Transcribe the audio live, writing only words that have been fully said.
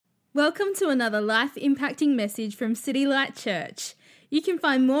Welcome to another life-impacting message from City Light Church. You can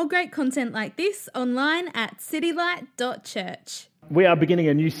find more great content like this online at citylight.church. We are beginning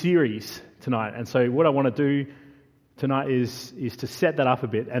a new series tonight, and so what I want to do tonight is to set that up a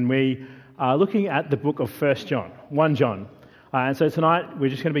bit, and we are looking at the book of 1 John. And so tonight we're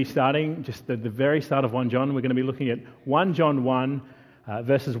just going to be starting just the very start of 1 John. We're going to be looking at 1 John 1,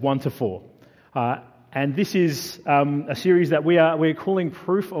 verses 1 to 4. And this is a series that we're calling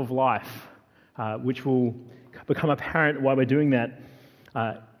Proof of Life, which will become apparent why we're doing that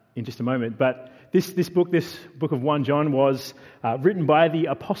in just a moment. But this book of 1 John was written by the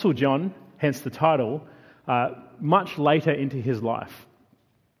Apostle John, hence the title, much later into his life.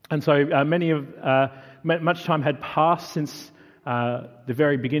 And so much time had passed since the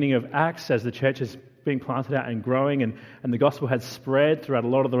very beginning of Acts, as the church is being planted out and growing, and the gospel had spread throughout a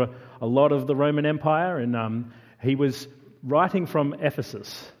lot of the Roman Empire. And he was writing from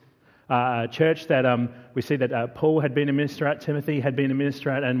Ephesus, a church that we see that Paul had been a minister at, Timothy had been a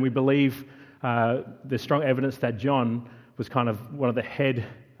minister at, and we believe there's strong evidence that John was kind of one of the head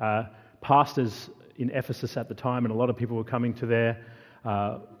pastors in Ephesus at the time, and a lot of people were coming to there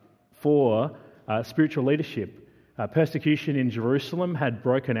for spiritual leadership. Persecution in Jerusalem had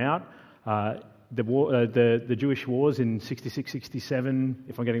broken out. The Jewish wars in 66-67,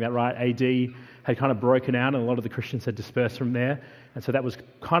 if I'm getting that right, AD, had kind of broken out, and a lot of the Christians had dispersed from there. And so that was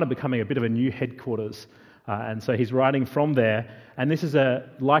kind of becoming a bit of a new headquarters. And so he's writing from there. And this is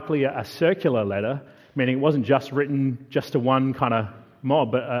likely a circular letter, meaning it wasn't just written just to one kind of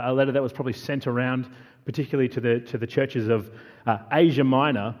mob, but a letter that was probably sent around, particularly to the churches of Asia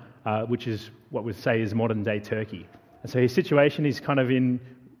Minor, which is what we'd say is modern-day Turkey. And so his situation is kind of in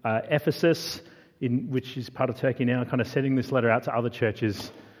Ephesus, which is part of Turkey now, kind of sending this letter out to other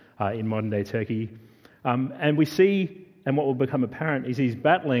churches in modern-day Turkey. And we see, and what will become apparent, is he's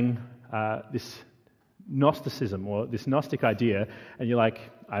battling this Gnosticism, or this Gnostic idea, and you're like,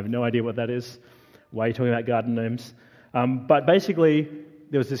 I have no idea what that is. Why are you talking about garden gnomes? But basically,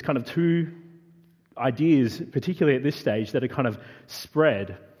 there was this kind of two ideas, particularly at this stage, that had kind of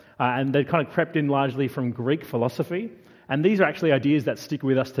spread, and they'd kind of crept in largely from Greek philosophy. And these are actually ideas that stick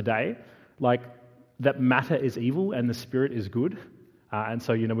with us today, like that matter is evil and the spirit is good. And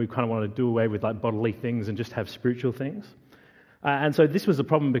so, we kind of want to do away with like bodily things and just have spiritual things. And so this was a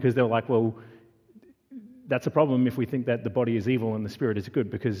problem because they were like, well, that's a problem if we think that the body is evil and the spirit is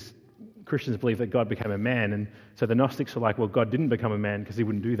good, because Christians believe that God became a man. And so the Gnostics are like, well, God didn't become a man because he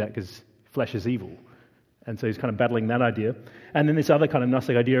wouldn't do that because flesh is evil. And so he's kind of battling that idea. And then this other kind of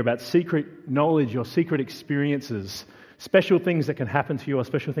Gnostic idea about secret knowledge or secret experiences, special things that can happen to you or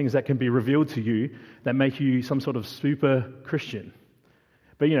special things that can be revealed to you that make you some sort of super Christian.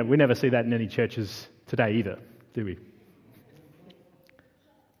 But, we never see that in any churches today either, do we?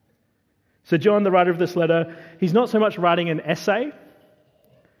 So John, the writer of this letter, he's not so much writing an essay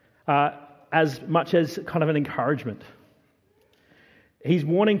as much as kind of an encouragement. He's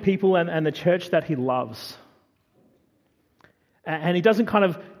warning people and the church that he loves. And he doesn't kind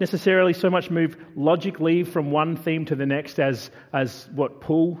of necessarily so much move logically from one theme to the next as what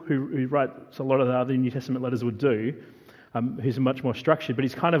Paul, who writes a lot of the other New Testament letters, would do, who's much more structured, but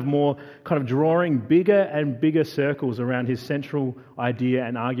he's kind of drawing bigger and bigger circles around his central idea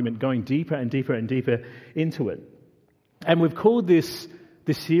and argument, going deeper and deeper and deeper into it. And we've called this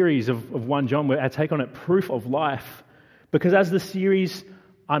series of 1 John, our take on it, Proof of Life, because as the series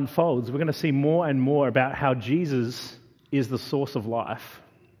unfolds, we're going to see more and more about how Jesus is the source of life.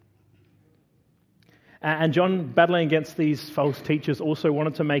 And John, battling against these false teachers, also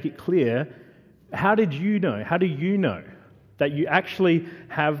wanted to make it clear, how do you know that you actually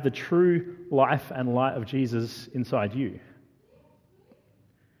have the true life and light of Jesus inside you?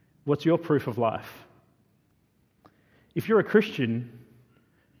 What's your proof of life? If you're a Christian,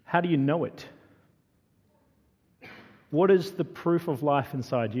 how do you know it? What is the proof of life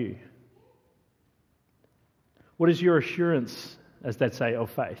inside you? What is your assurance, as they'd say, of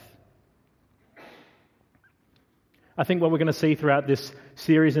faith? I think what we're going to see throughout this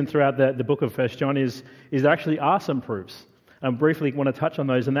series and throughout the book of 1 John is there actually are some proofs. I briefly want to touch on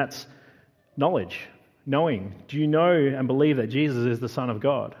those, and that's knowledge, knowing. Do you know and believe that Jesus is the Son of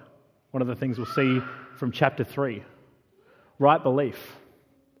God? One of the things we'll see from chapter 3. Right belief.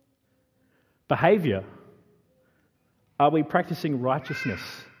 Behavior. Are we practicing righteousness?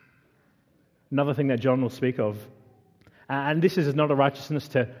 Another thing that John will speak of. And this is not a righteousness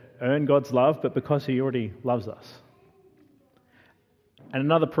to earn God's love, but because he already loves us. And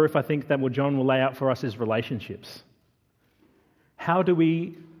another proof, I think, that John will lay out for us is relationships. How do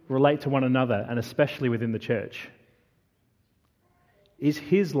we relate to one another, and especially within the church? is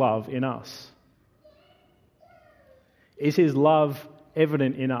his love in us? Is his love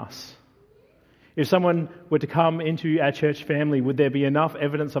evident in us? If someone were to come into our church family, would there be enough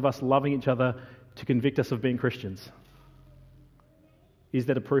evidence of us loving each other to convict us of being Christians? Is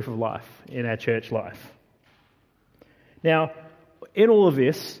that a proof of life in our church life? Now, in all of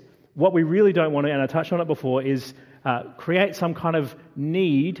this, what we really don't want to, and I touched on it before, is create some kind of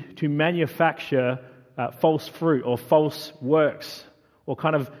need to manufacture false fruit or false works, or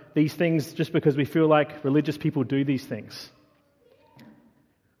kind of these things just because we feel like religious people do these things.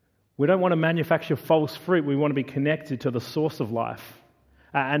 We don't want to manufacture false fruit. We want to be connected to the source of life.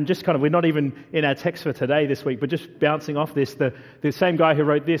 And just kind of, we're not even in our text for today this week, but just bouncing off this, the same guy who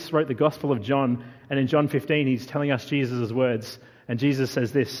wrote this wrote the Gospel of John, and in John 15 he's telling us Jesus' words, and Jesus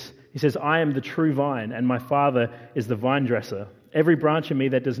says this, he says, "I am the true vine, and my Father is the vine dresser. Every branch in me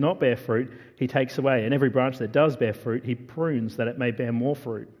that does not bear fruit, he takes away, and every branch that does bear fruit, he prunes that it may bear more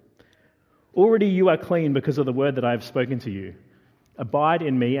fruit. Already you are clean because of the word that I have spoken to you. Abide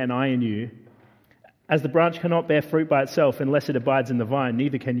in me, and I in you. As the branch cannot bear fruit by itself unless it abides in the vine,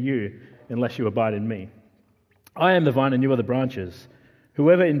 neither can you unless you abide in me. I am the vine, and you are the branches.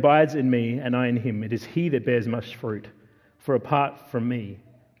 Whoever abides in me, and I in him, it is he that bears much fruit. For apart from me,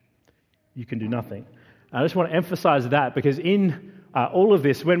 you can do nothing." I just want to emphasize that, because in all of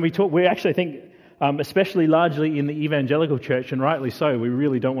this, when we talk, we actually think, especially largely in the evangelical church, and rightly so, we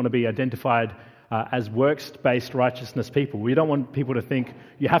really don't want to be identified as works-based righteousness people. We don't want people to think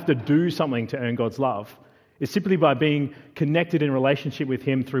you have to do something to earn God's love. It's simply by being connected in relationship with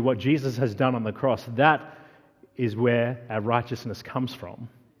him through what Jesus has done on the cross. That is where our righteousness comes from.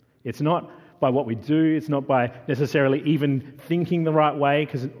 It's not by what we do. It's not by necessarily even thinking the right way,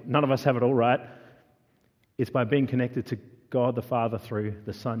 because none of us have it all right. It's by being connected to God the Father through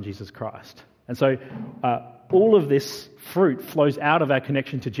the Son, Jesus Christ. And so all of this fruit flows out of our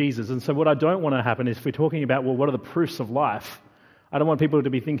connection to Jesus. And so what I don't want to happen is, if we're talking about, well, what are the proofs of life? I don't want people to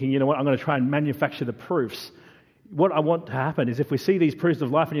be thinking, you know what, I'm going to try and manufacture the proofs. What I want to happen is, if we see these proofs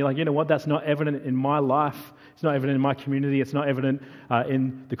of life and you're like, you know what, that's not evident in my life, it's not evident in my community, it's not evident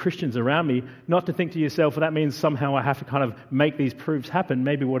in the Christians around me, not to think to yourself, well, that means somehow I have to kind of make these proofs happen.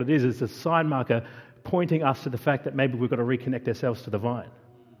 Maybe what it is a sign marker pointing us to the fact that maybe we've got to reconnect ourselves to the vine.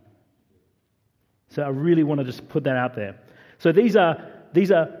 So I really want to just put that out there. So these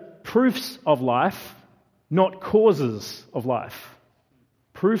are proofs of life, not causes of life.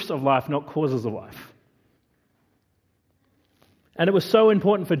 Proofs of life, not causes of life. And it was so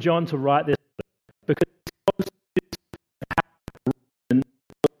important for John to write this, because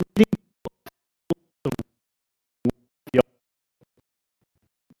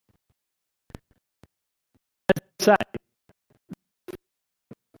say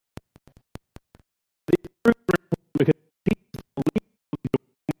because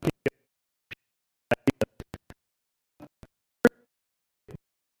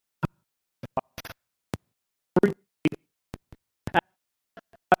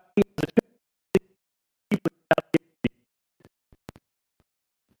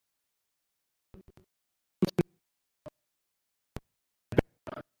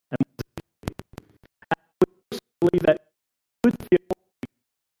believe that good theology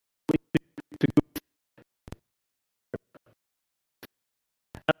leads to good.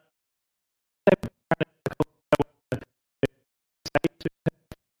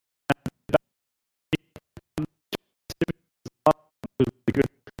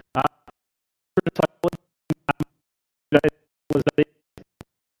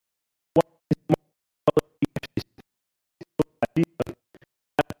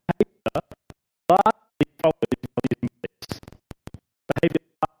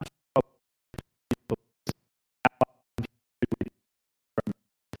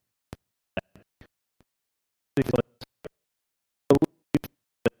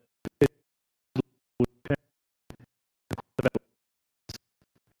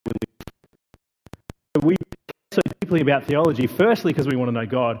 We care so deeply about theology, firstly because we want to know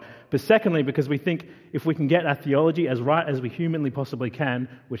God, but secondly because we think if we can get our theology as right as we humanly possibly can,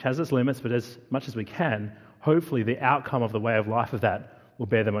 which has its limits, but as much as we can, hopefully the outcome of the way of life of that will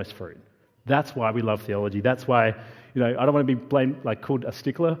bear the most fruit. That's why we love theology. That's why, I don't want to be called a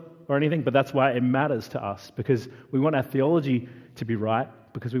stickler or anything, but that's why it matters to us, because we want our theology to be right,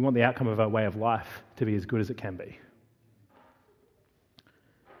 because we want the outcome of our way of life to be as good as it can be.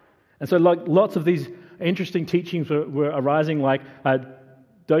 And so lots of these interesting teachings were arising, like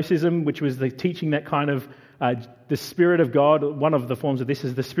doceism, which was the teaching that kind of the Spirit of God, one of the forms of this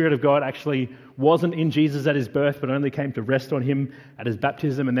is the Spirit of God actually wasn't in Jesus at his birth, but only came to rest on him at his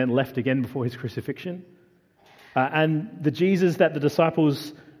baptism and then left again before his crucifixion. And the Jesus that the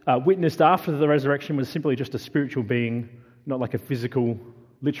disciples witnessed after the resurrection was simply just a spiritual being, not like a physical,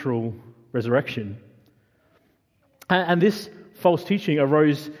 literal resurrection. And this false teaching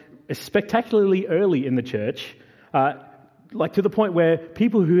arose spectacularly early in the church, like to the point where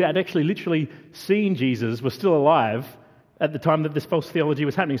people who had actually literally seen Jesus were still alive at the time that this false theology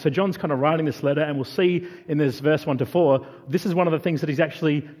was happening. So John's kind of writing this letter, and we'll see in this verse 1-4, this is one of the things that he's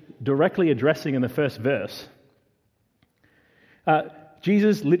actually directly addressing in the first verse.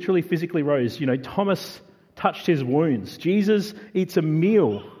 Jesus literally physically rose. Thomas touched his wounds. Jesus eats a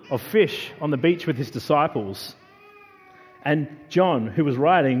meal of fish on the beach with his disciples. And John, who was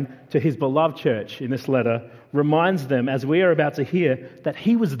writing to his beloved church in this letter, reminds them, as we are about to hear, that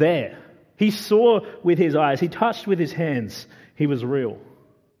he was there. He saw with his eyes. He touched with his hands. He was real.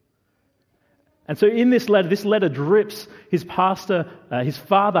 And so in this letter drips his father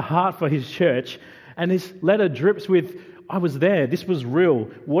heart for his church. And this letter drips with, I was there. This was real.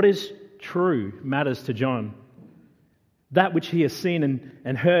 What is true matters to John. That which he has seen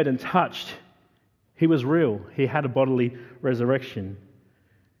and heard and touched, he was real. He had a bodily resurrection.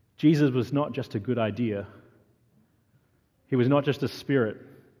 Jesus was not just a good idea. He was not just a spirit.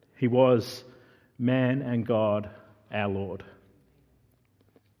 He was man and God, our Lord.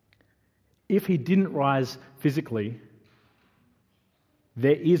 If he didn't rise physically,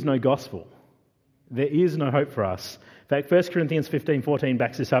 there is no gospel. There is no hope for us. In fact, 1 Corinthians 15:14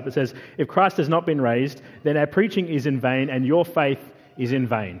 backs this up. It says, if Christ has not been raised, then our preaching is in vain and your faith is in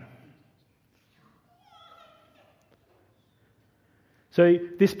vain. So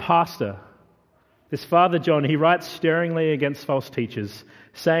this pastor, this Father John, he writes stirringly against false teachers,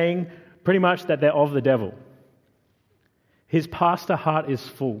 saying pretty much that they're of the devil. His pastor heart is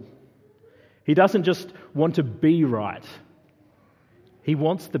full. He doesn't just want to be right. He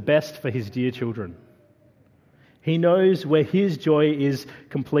wants the best for his dear children. He knows where his joy is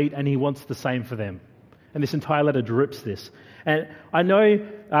complete, and he wants the same for them. And this entire letter drips this. And I know,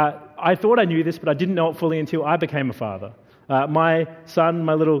 I thought I knew this, but I didn't know it fully until I became a father. My son,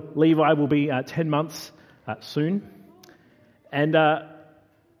 my little Levi, will be 10 months soon. And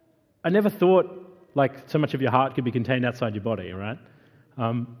I never thought so much of your heart could be contained outside your body, right?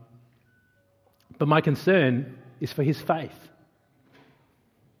 But my concern is for his faith.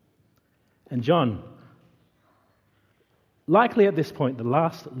 And John, likely at this point, the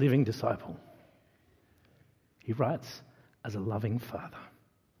last living disciple, he writes as a loving father.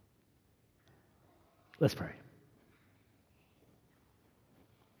 Let's pray.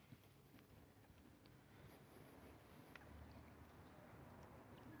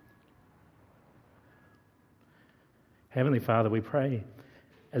 Heavenly Father, we pray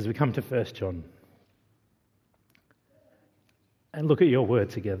as we come to 1 John and look at your word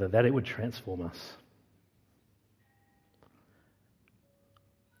together, that it would transform us.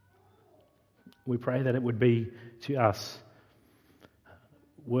 We pray that it would be to us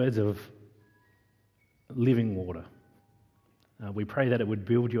words of living water. We pray that it would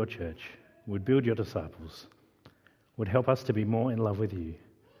build your church, would build your disciples, would help us to be more in love with you,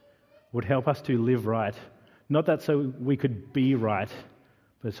 would help us to live right. Not that so we could be right,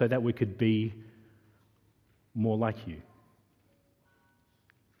 but so that we could be more like you.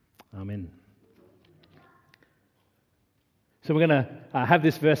 Amen. So we're going to have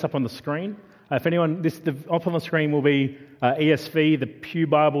this verse up on the screen. If anyone, up on the screen will be ESV, the Pew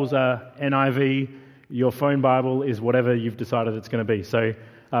Bibles are NIV, your phone Bible is whatever you've decided it's going to be. So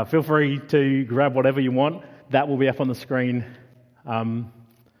feel free to grab whatever you want. That will be up on the screen. We're going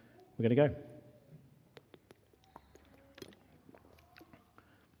to go.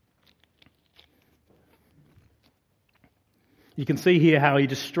 You can see here how he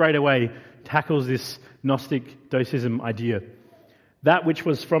just straight away tackles this Gnostic doceism idea. That which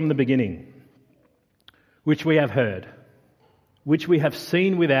was from the beginning, which we have heard, which we have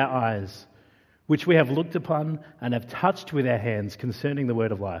seen with our eyes, which we have looked upon and have touched with our hands concerning the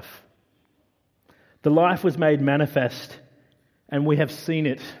word of life. The life was made manifest, and we have seen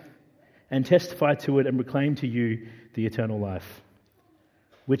it and testify to it and proclaim to you the eternal life,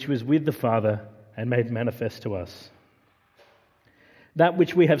 which was with the Father and made manifest to us. That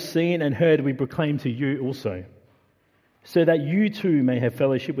which we have seen and heard we proclaim to you also, so that you too may have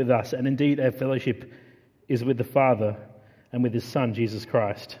fellowship with us, and indeed our fellowship is with the Father and with His Son, Jesus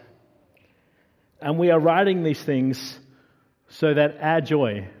Christ. And we are writing these things so that our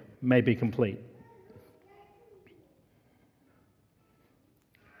joy may be complete.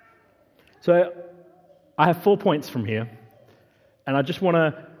 So I have 4 points from here, and I just want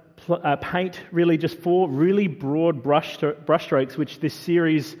to paint really just 4 really broad brushstrokes which this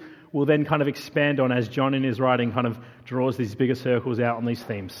series we'll then kind of expand on as John in his writing kind of draws these bigger circles out on these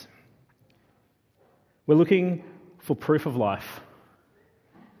themes. We're looking for proof of life.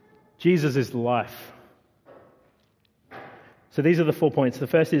 Jesus is the life. So these are the 4 points. The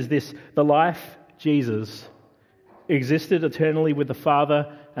first is this: the life, Jesus, existed eternally with the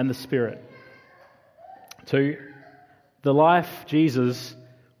Father and the Spirit. 2, the life, Jesus,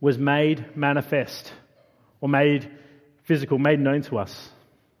 was made manifest, or made physical, made known to us.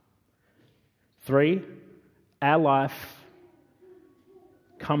 3, our life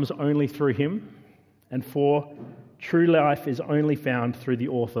comes only through him. And 4, true life is only found through the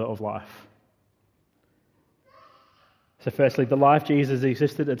author of life. So firstly, the life, Jesus,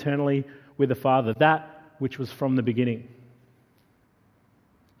 existed eternally with the Father, that which was from the beginning.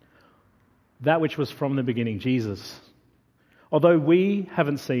 That which was from the beginning, Jesus. Although we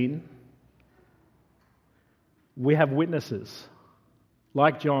haven't seen, we have witnesses,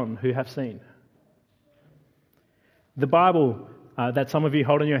 like John, who have seen. The Bible that some of you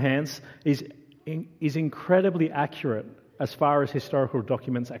hold in your hands is incredibly accurate as far as historical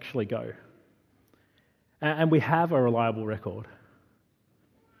documents actually go. And we have a reliable record.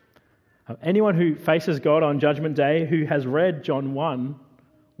 Anyone who faces God on Judgment Day who has read John 1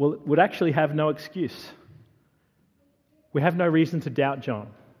 would actually have no excuse. We have no reason to doubt John.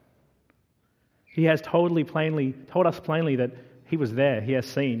 He has told us plainly that he was there, he has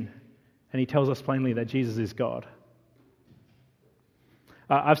seen, and he tells us plainly that Jesus is God.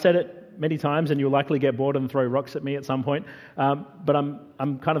 I've said it many times, and you'll likely get bored and throw rocks at me at some point, but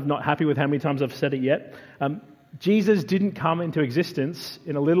I'm kind of not happy with how many times I've said it yet. Jesus didn't come into existence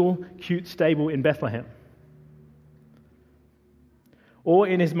in a little cute stable in Bethlehem or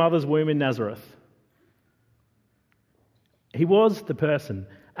in his mother's womb in Nazareth. He was the person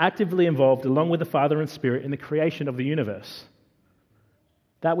actively involved along with the Father and Spirit in the creation of the universe,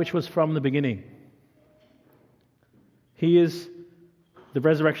 that which was from the beginning. He is the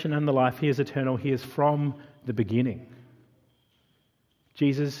resurrection and the life. He is eternal. He is from the beginning.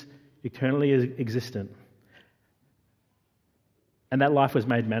 Jesus eternally is existent. And that life was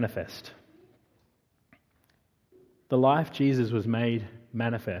made manifest. The life, Jesus, was made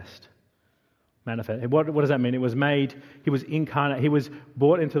manifest. What does that mean? It was made, he was incarnate, he was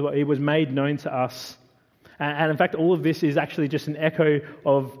brought into, he was made known to us. And in fact, all of this is actually just an echo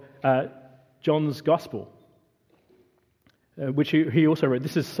of John's Gospel, which he also wrote.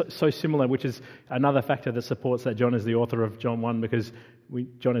 This is so similar, which is another factor that supports that John is the author of John 1, because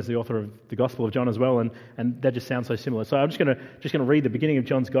John is the author of the Gospel of John as well, and that just sounds so similar. So I'm just going to read the beginning of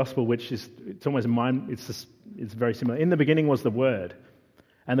John's Gospel, which is, it's almost mine. It's very similar. In the beginning was the Word,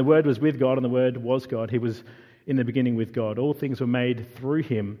 and the Word was with God, and the Word was God. He was in the beginning with God. All things were made through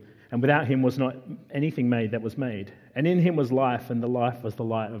him, and without him was not anything made that was made. And in him was life, and the life was the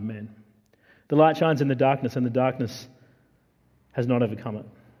light of men. The light shines in the darkness, and the darkness has not overcome it.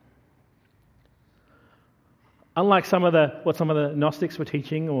 Unlike what some of the Gnostics were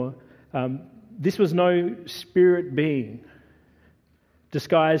teaching, this was no spirit being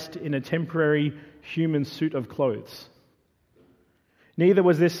disguised in a temporary human suit of clothes. Neither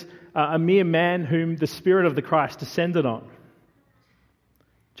was this a mere man whom the Spirit of the Christ descended on,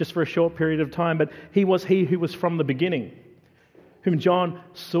 just for a short period of time, but he was he who was from the beginning, whom John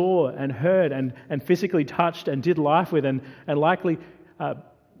saw and heard and physically touched and did life with, and likely,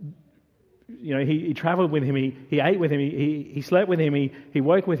 he traveled with him, he ate with him, he slept with him, he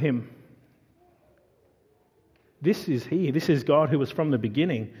woke with him. This is God who was from the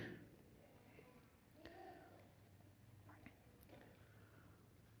beginning.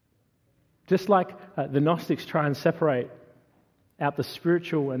 Just like the Gnostics try and separate out the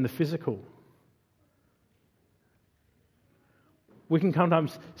spiritual and the physical, we can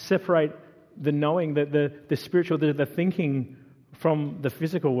sometimes separate the knowing, the spiritual, the thinking from the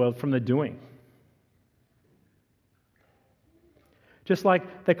physical world, from the doing. Just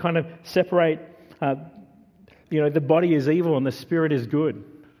like they kind of separate, the body is evil and the spirit is good.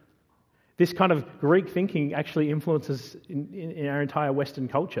 This kind of Greek thinking actually influences in our entire Western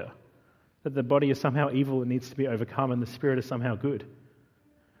culture, that the body is somehow evil and needs to be overcome and the spirit is somehow good.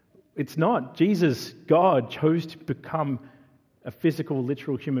 It's not. Jesus, God, chose to become a physical,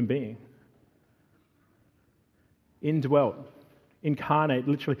 literal human being. Indwelt, incarnate,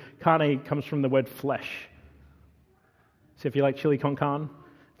 literally. Carne comes from the word flesh. So if you like chili con carne,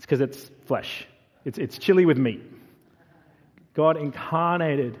 it's because it's flesh. It's chili with meat. God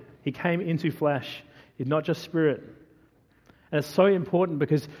incarnated. He came into flesh. He's not just spirit. And it's so important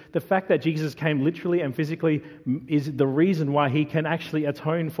because the fact that Jesus came literally and physically is the reason why he can actually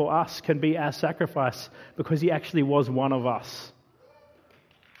atone for us, can be our sacrifice, because he actually was one of us.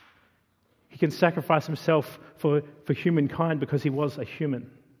 can sacrifice himself for humankind because he was a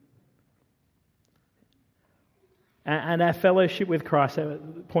human. And our fellowship with Christ,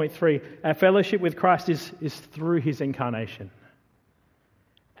 point 3, our fellowship with Christ is through his incarnation.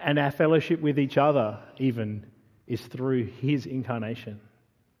 And our fellowship with each other even is through his incarnation.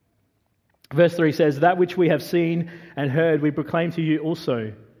 Verse 3 says, "That which we have seen and heard we proclaim to you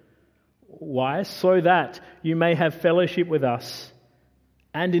also." Why? "So that you may have fellowship with us.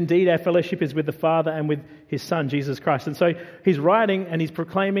 And indeed our fellowship is with the Father and with his Son, Jesus Christ." And so he's writing and he's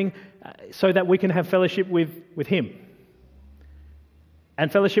proclaiming so that we can have fellowship with him.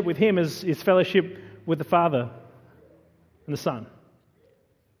 And fellowship with him is fellowship with the Father and the Son.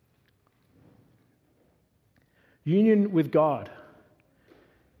 Union with God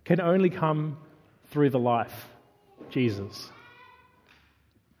can only come through the life, Jesus.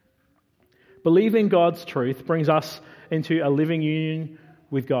 Believing God's truth brings us into a living union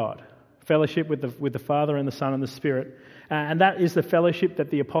with God, fellowship with the Father and the Son and the Spirit. And that is the fellowship that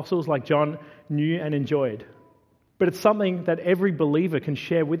the apostles like John knew and enjoyed. But it's something that every believer can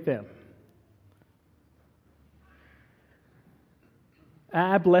share with them.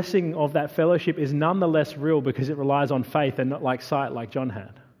 Our blessing of that fellowship is nonetheless real because it relies on faith and not like sight like John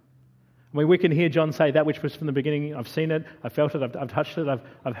had. I mean, we can hear John say that which was from the beginning. I've seen it, I've felt it, I've touched it,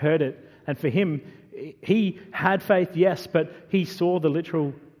 I've heard it. And for him, he had faith, yes, but he saw the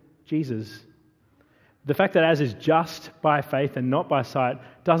literal Jesus. The fact that ours is just by faith and not by sight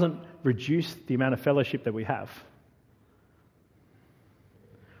doesn't reduce the amount of fellowship that we have.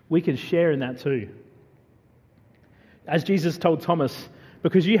 We can share in that too. As Jesus told Thomas,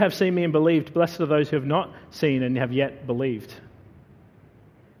 "Because you have seen me and believed, blessed are those who have not seen and have yet believed."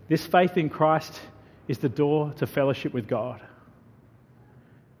 This faith in Christ is the door to fellowship with God.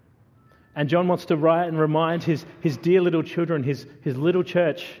 And John wants to write and remind his dear little children, his little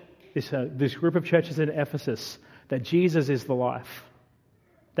church, this group of churches in Ephesus, that Jesus is the life.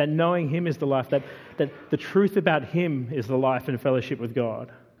 That knowing him is the life. That the truth about him is the life and fellowship with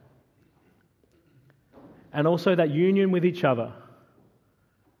God. And also that union with each other,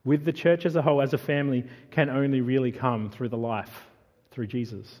 with the church as a whole, as a family, can only really come through the life, through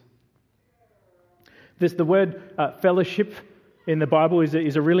Jesus. The word fellowship in the Bible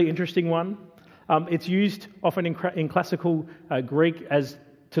is a really interesting one. It's used often in classical Greek as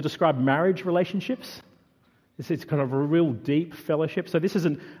to describe marriage relationships. It's kind of a real deep fellowship. So this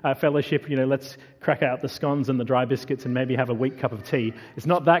isn't a fellowship, let's crack out the scones and the dry biscuits and maybe have a weak cup of tea. It's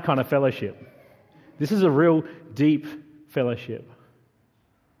not that kind of fellowship. This is a real deep fellowship.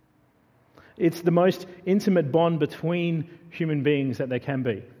 It's the most intimate bond between human beings that there can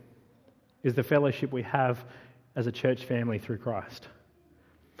be, is the fellowship we have as a church family through Christ.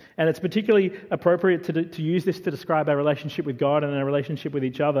 And it's particularly appropriate to use this to describe our relationship with God and our relationship with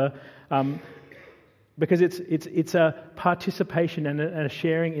each other, because it's a participation and a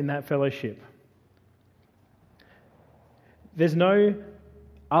sharing in that fellowship. There's no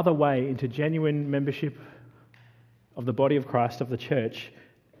other way into genuine membership of the body of Christ, of the church,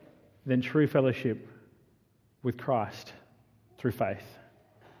 than true fellowship with Christ through faith.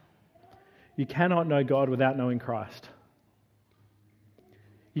 You cannot know God without knowing Christ.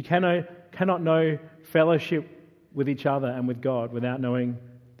 You cannot know fellowship with each other and with God without knowing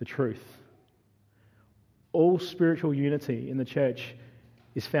the truth. All spiritual unity in the church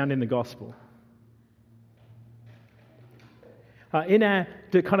is found in the gospel. In our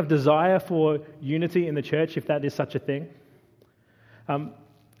kind of desire for unity in the church, if that is such a thing,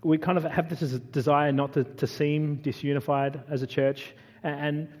 we kind of have this as a desire not to seem disunified as a church,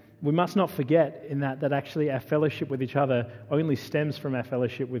 and we must not forget in that actually our fellowship with each other only stems from our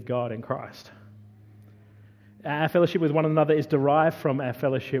fellowship with God in Christ. Our fellowship with one another is derived from our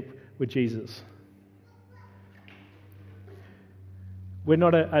fellowship with Jesus. We're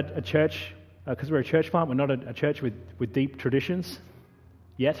not a church, because we're a church plant, we're not a church with deep traditions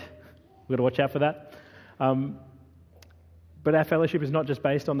yet. We've got to watch out for that. But our fellowship is not just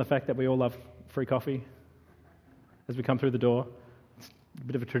based on the fact that we all love free coffee as we come through the door. It's a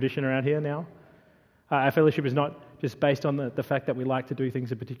bit of a tradition around here now. Our fellowship is not just based on the fact that we like to do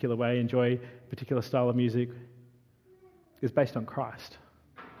things a particular way, enjoy a particular style of music. It's based on Christ.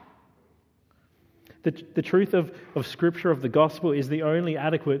 The truth of Scripture, of the gospel, is the only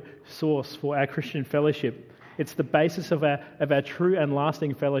adequate source for our Christian fellowship. It's the basis of our true and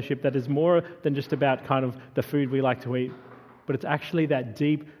lasting fellowship that is more than just about kind of the food we like to eat, but it's actually that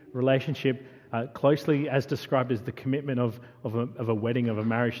deep relationship, closely as described as the commitment of a wedding, of a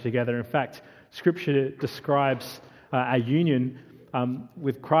marriage together. In fact, Scripture describes our union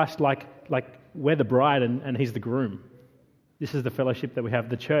with Christ like we're the bride and He's the groom. This is the fellowship that we have.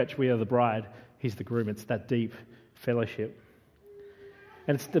 The church, we are the bride. He's the groom. It's that deep fellowship.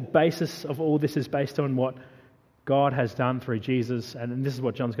 And it's the basis of all this is based on what God has done through Jesus. And this is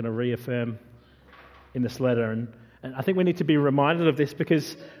what John's going to reaffirm in this letter. And I think we need to be reminded of this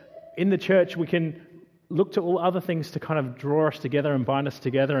because in the church we can look to all other things to kind of draw us together and bind us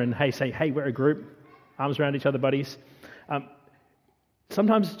together and say, hey, we're a group, arms around each other, buddies.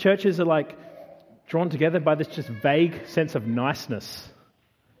 Sometimes churches are like drawn together by this just vague sense of niceness.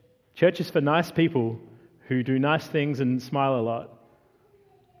 Church is for nice people who do nice things and smile a lot.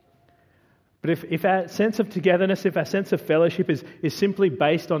 But if our sense of togetherness, if our sense of fellowship is simply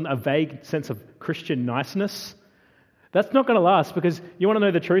based on a vague sense of Christian niceness, that's not going to last, because you want to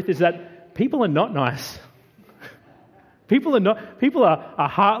know the truth is that people are not nice. People are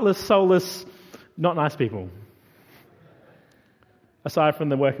heartless, soulless, not nice people, aside from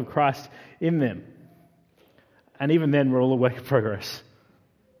the work of Christ in them. And even then, we're all a work in progress.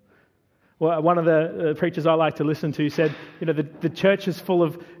 Well, one of the preachers I like to listen to said, the church is full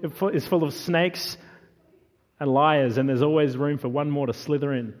of snakes and liars, and there's always room for one more to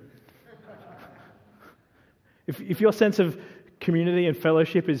slither in. If your sense of community and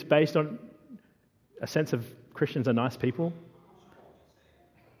fellowship is based on a sense of Christians are nice people,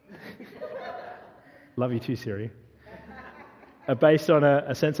 love you too, Siri, are based on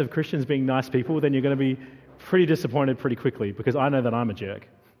a sense of Christians being nice people, then you're going to be pretty disappointed pretty quickly, because I know that I'm a jerk.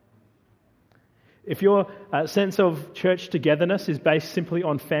 If your sense of church togetherness is based simply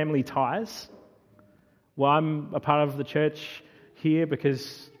on family ties, well, I'm a part of the church here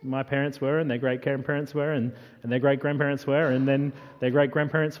because my parents were, and their great-grandparents were, and their great-grandparents were, and then their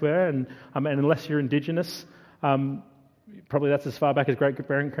great-grandparents were, and unless you're Indigenous, probably that's as far back as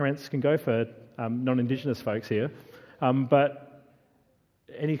great-grandparents can go for non-Indigenous folks here. But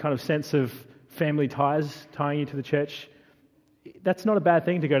any kind of sense of family ties tying you to the church, that's not a bad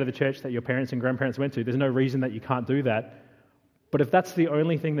thing to go to the church that your parents and grandparents went to. There's no reason that you can't do that. But if that's the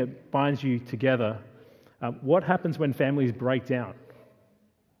only thing that binds you together, what happens when families break down?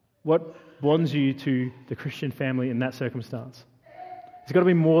 What bonds you to the Christian family in that circumstance? It's got to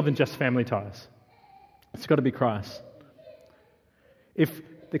be more than just family ties. It's got to be Christ. If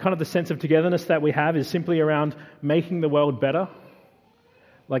the sense of togetherness that we have is simply around making the world better,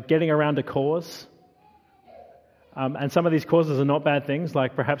 like getting around a cause, and some of these causes are not bad things,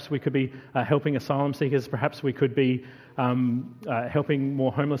 like perhaps we could be helping asylum seekers, perhaps we could be helping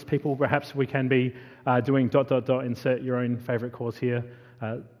more homeless people, perhaps we can be doing ... insert your own favourite cause here,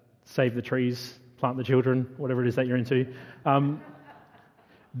 save the trees, plant the children, whatever it is that you're into.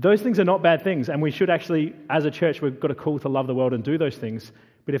 Those things are not bad things, and we should actually, as a church, we've got a call to love the world and do those things.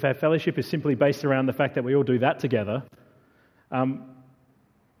 But if our fellowship is simply based around the fact that we all do that together,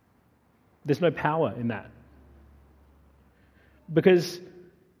 there's no power in that. Because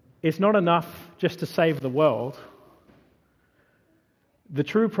it's not enough just to save the world. The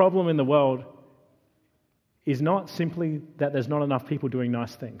true problem in the world is not simply that there's not enough people doing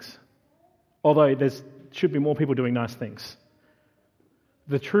nice things, although there should be more people doing nice things.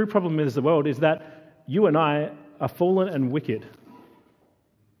 The true problem in the world is that you and I are fallen and wicked,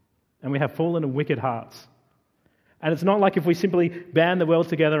 and we have fallen and wicked hearts. And it's not like if we simply band the world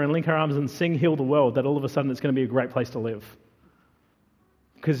together and link our arms and sing Heal the World, that all of a sudden it's going to be a great place to live.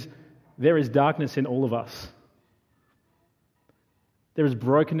 Because there is darkness in all of us. There is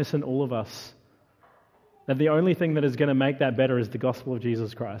brokenness in all of us. That the only thing that is going to make that better is the gospel of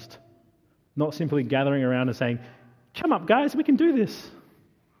Jesus Christ. Not simply gathering around and saying, "Come up, guys, we can do this."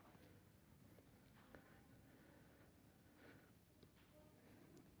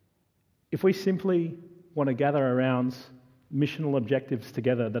 If we simply want to gather around missional objectives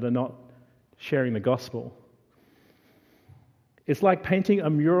together that are not sharing the gospel, it's like painting a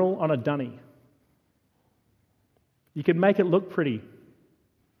mural on a dunny. You can make it look pretty,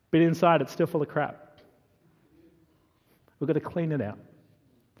 but inside it's still full of crap. We've got to clean it out.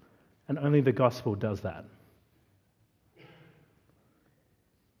 And only the gospel does that.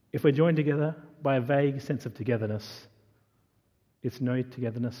 If we're joined together by a vague sense of togetherness, it's no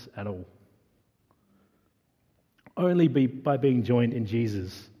togetherness at all. Only by being joined in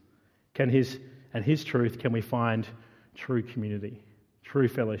Jesus and His truth can we find true community, true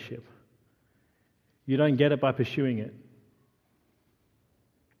fellowship. You don't get it by pursuing it.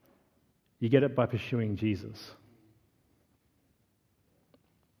 You get it by pursuing Jesus.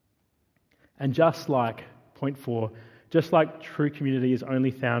 And just like, point 4, just like true community is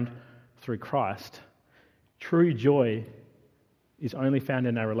only found through Christ, true joy is only found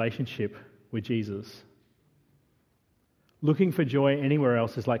in our relationship with Jesus. Looking for joy anywhere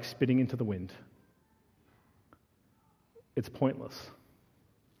else is like spitting into the wind. it's pointless.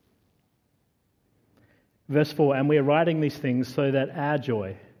 Verse 4, and we are writing these things so that our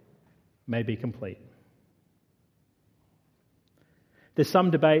joy may be complete. There's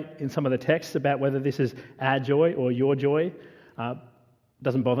some debate in some of the texts about whether this is our joy or your joy.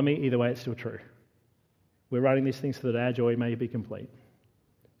 Doesn't bother me. Either way, it's still true. We're writing these things so that our joy may be complete.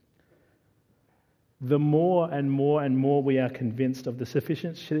 The more and more and more we are convinced of the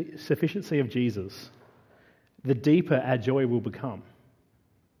sufficiency of Jesus, the deeper our joy will become.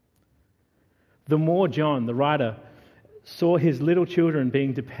 The more John, the writer, saw his little children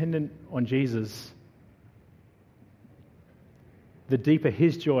being dependent on Jesus, the deeper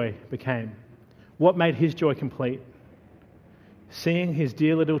his joy became. What made his joy complete? Seeing his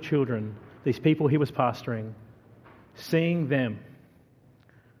dear little children, these people he was pastoring, seeing them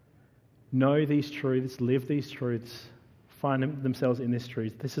know these truths, live these truths, find themselves in this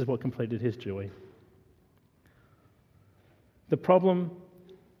truth. This is what completed his joy. The problem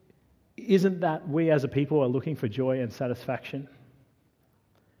isn't that we as a people are looking for joy and satisfaction.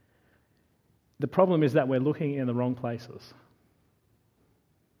 The problem is that we're looking in the wrong places.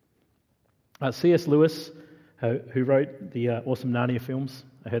 C.S. Lewis, who wrote the awesome Narnia films,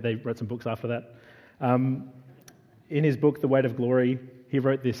 I heard they wrote some books after that. In his book, The Weight of Glory, he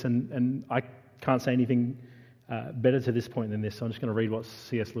wrote this, and I can't say anything better to this point than this, so I'm just going to read what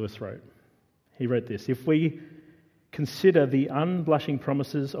C.S. Lewis wrote. He wrote this: if we consider the unblushing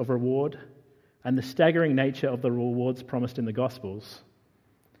promises of reward and the staggering nature of the rewards promised in the Gospels,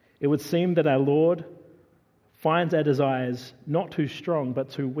 it would seem that our Lord finds our desires not too strong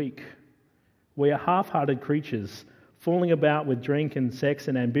but too weak. We are half-hearted creatures, fooling about with drink and sex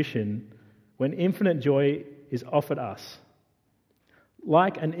and ambition when infinite joy is offered us.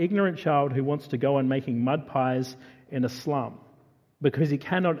 Like an ignorant child who wants to go on making mud pies in a slum because he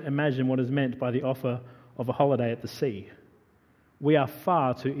cannot imagine what is meant by the offer of a holiday at the sea. We are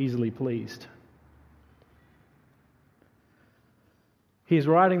far too easily pleased. He is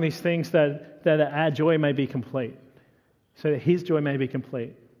writing these things that our joy may be complete, so that his joy may be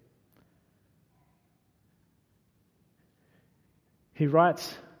complete. He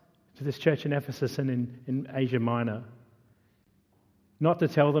writes to this church in Ephesus and in Asia Minor, not to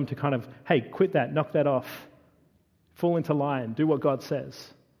tell them to kind of, hey, quit that, knock that off, fall into line, do what God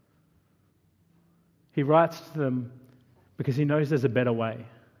says. He writes to them because he knows there's a better way,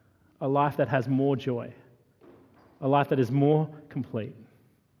 a life that has more joy, a life that is more complete.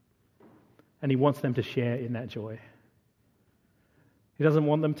 And he wants them to share in that joy. He doesn't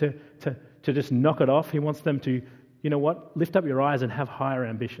want them to just knock it off. He wants them to, you know what, lift up your eyes and have higher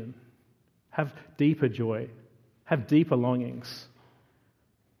ambition, have deeper joy, have deeper longings.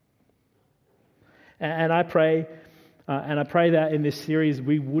 And I pray that in this series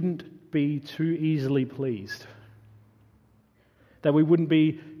we wouldn't be too easily pleased, that we wouldn't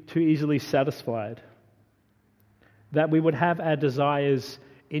be too easily satisfied, that we would have our desires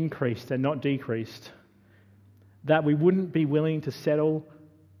increased and not decreased, that we wouldn't be willing to settle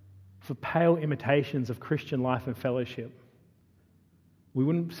for pale imitations of Christian life and fellowship. We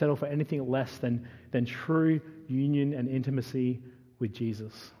wouldn't settle for anything less than true union and intimacy with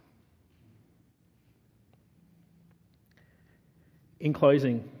Jesus. In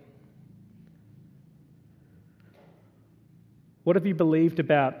closing, what have you believed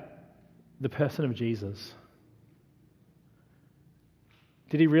about the person of Jesus?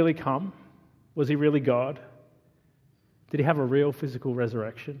 Did he really come? Was he really God? Did he have a real physical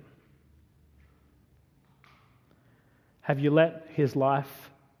resurrection? Have you let his life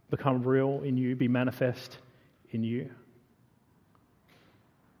become real in you, be manifest in you?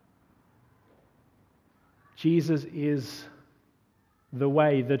 Jesus is the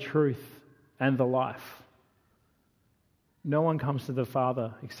way, the truth, and the life. No one comes to the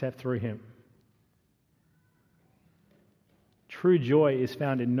Father except through him. True joy is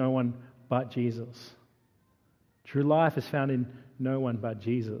found in no one but Jesus. True life is found in no one but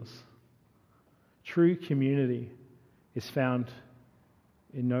Jesus. True community is found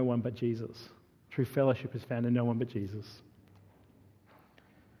in no one but Jesus. True fellowship is found in no one but Jesus.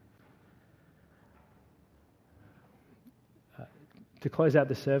 To close out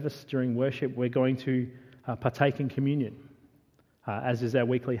the service during worship, we're going to partake in communion, as is our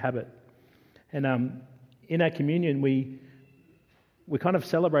weekly habit. And in our communion, we kind of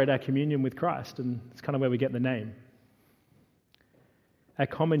celebrate our communion with Christ, and it's kind of where we get the name. Our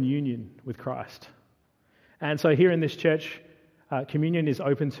common union with Christ. And so here in this church, communion is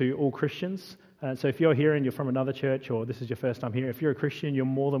open to all Christians. So if you're here and you're from another church, or this is your first time here, if you're a Christian, you're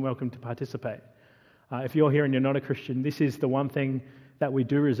more than welcome to participate. If you're here and you're not a Christian, this is the one thing that we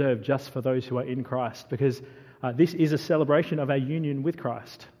do reserve just for those who are in Christ, because this is a celebration of our union with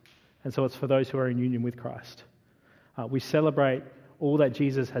Christ. And so it's for those who are in union with Christ. We celebrate all that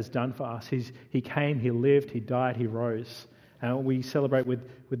Jesus has done for us. He came, he lived, he died, he rose. And we celebrate with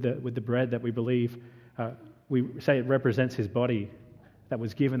the bread that we believe, we say it represents his body that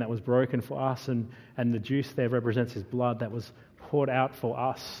was given, that was broken for us, and the juice there represents his blood that was poured out for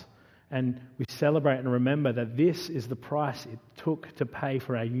us. And we celebrate and remember that this is the price it took to pay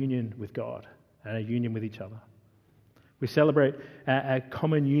for our union with God and our union with each other. We celebrate our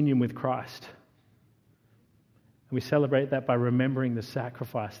common union with Christ. And we celebrate that by remembering the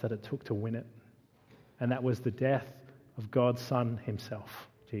sacrifice that it took to win it. And that was the death of God's Son himself,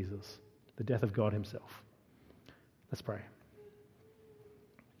 Jesus. The death of God himself. Let's pray.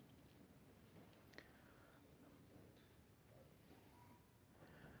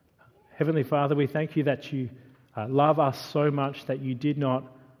 Heavenly Father, we thank you that you love us so much that you did not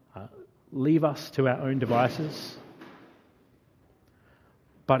leave us to our own devices.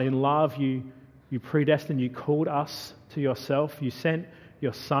 But in love, you predestined, you called us to yourself. You sent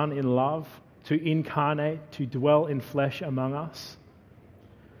your Son in love to incarnate, to dwell in flesh among us.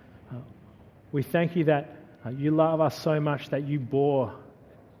 We thank you that you love us so much that you bore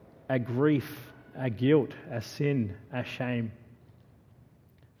our grief, our guilt, our sin, our shame,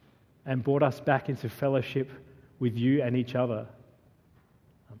 and brought us back into fellowship with you and each other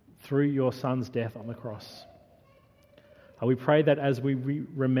through your Son's death on the cross. We pray that as we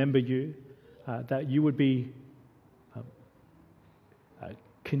remember you, that you would be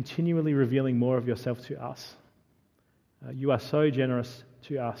continually revealing more of yourself to us. You are so generous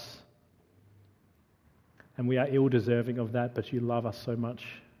to us, and we are ill-deserving of that, but you love us so much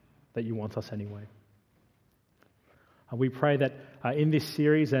that you want us anyway. We pray that in this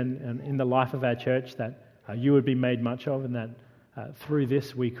series and in the life of our church that you would be made much of, and that through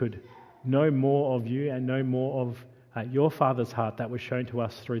this we could know more of you and know more of your Father's heart that was shown to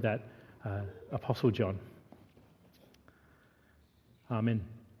us through that Apostle John. Amen.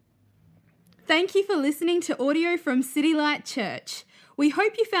 Thank you for listening to audio from City Light Church. We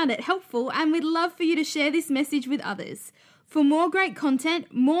hope you found it helpful, and we'd love for you to share this message with others. For more great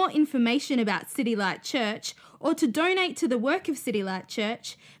content, more information about City Light Church, or to donate to the work of City Light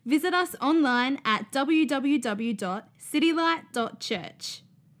Church, visit us online at www.citylight.church.